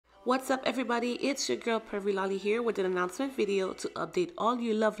What's up everybody, it's your girl Pervylolli here with an announcement video to update all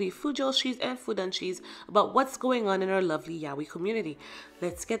you lovely fujoshis and fudanshis about what's going on in our lovely yaoi community.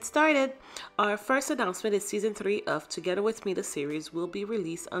 Let's get started. Our first announcement is season 3 of Together With Me the series will be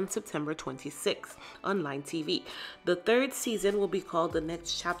released on September 26th on Line TV. The third season will be called The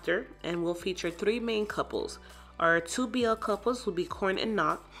Next Chapter and will feature 3 main couples. Our 2 BL couples will be Corn and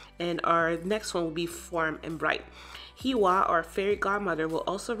Knock, and our next one will be Form and Bright. Hiwa, our fairy godmother, will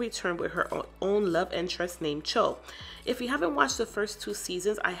also return with her own love interest named Cho. If you haven't watched the first 2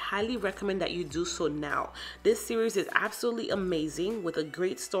 seasons, I highly recommend that you do so now. This series is absolutely amazing with a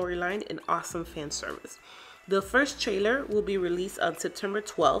great storyline and awesome fan service. The first trailer will be released on September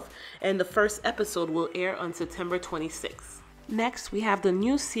 12th, and the first episode will air on September 26th. Next, we have the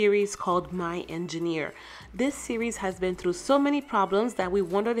new series called My Engineer. This series has been through so many problems that we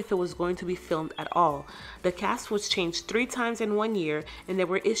wondered if it was going to be filmed at all. The cast was changed 3 times in 1 year, and there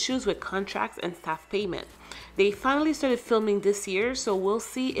were issues with contracts and staff payment. They finally started filming this year, so we'll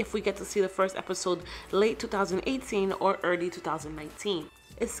see if we get to see the first episode late 2018 or early 2019.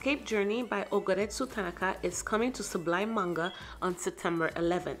 Escape Journey by Ogaretsu Tanaka is coming to Sublime Manga on September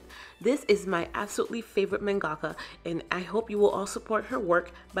 11th. This is my absolutely favorite mangaka, and I hope you will all support her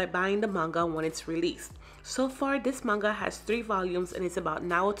work by buying the manga when it's released. So far, this manga has 3 volumes and it's about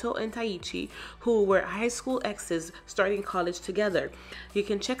Naoto and Taichi, who were high school exes starting college together. You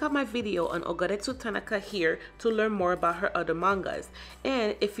can check out my video on Ogaretsu Tanaka here to learn more about her other mangas.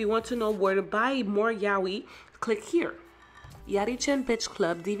 And if you want to know where to buy more yaoi, click here. Yarichin Bitch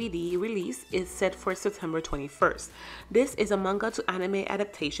Club DVD release is set for September 21st. This is a manga to anime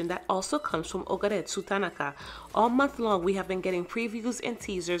adaptation that also comes from Ogaretsu Tanaka. All month long we have been getting previews and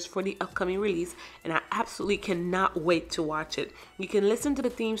teasers for the upcoming release, and I absolutely cannot wait to watch it. You can listen to the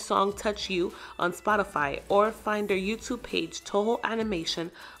theme song Touch You on Spotify or find their YouTube page Toho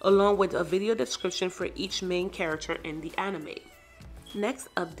Animation along with a video description for each main character in the anime.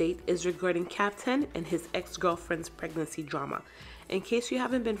 Next update is regarding Captain and his ex-girlfriend's pregnancy drama. In case you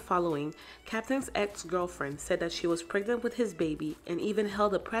haven't been following, Captain's ex-girlfriend said that she was pregnant with his baby and even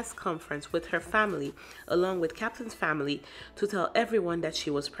held a press conference with her family along with Captain's family to tell everyone that she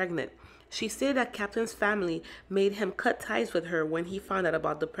was pregnant. She stated that Captain's family made him cut ties with her when he found out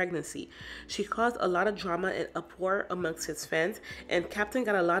about the pregnancy. She caused a lot of drama and uproar amongst his fans, and Captain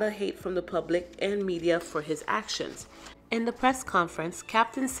got a lot of hate from the public and media for his actions. In the press conference,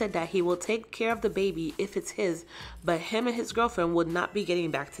 Captain said that he will take care of the baby if it's his, but him and his girlfriend would not be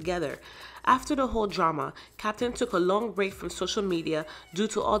getting back together. After the whole drama, Captain took a long break from social media due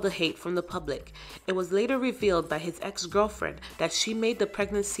to all the hate from the public. It was later revealed by his ex-girlfriend that she made the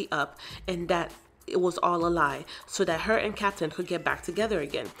pregnancy up and that it was all a lie, so that her and Captain could get back together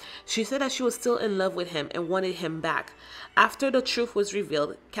again. She said that she was still in love with him and wanted him back. After the truth was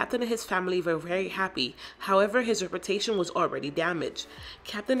revealed, Captain and his family were very happy. However, his reputation was already damaged.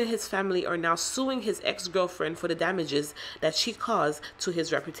 Captain and his family are now suing his ex-girlfriend for the damages that she caused to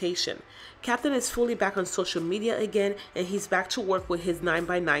his reputation. Captain is fully back on social media again, and he's back to work with his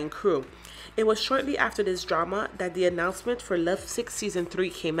 9x9 crew. It was shortly after this drama that the announcement for Love 6 Season 3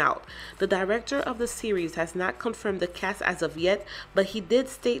 came out. The director of the series has not confirmed the cast as of yet, but he did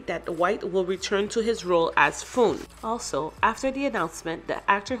state that White will return to his role as Foon. Also, after the announcement, the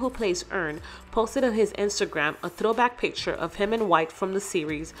actor who plays Earn posted on his Instagram a throwback picture of him and White from the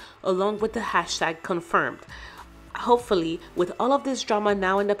series, along with the hashtag confirmed. Hopefully, with all of this drama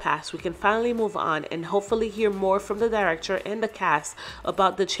now in the past, we can finally move on and hopefully hear more from the director and the cast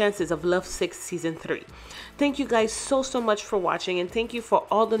about the chances of Love 6 Season 3. Thank you guys so much for watching, and thank you for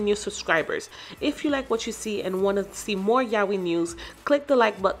all the new subscribers. If you like what you see and want to see more yaoi news, click the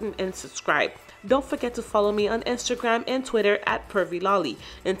like button and subscribe. Don't forget to follow me on Instagram and Twitter at pervylolli.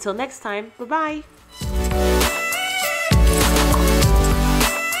 Until next time, bye-bye!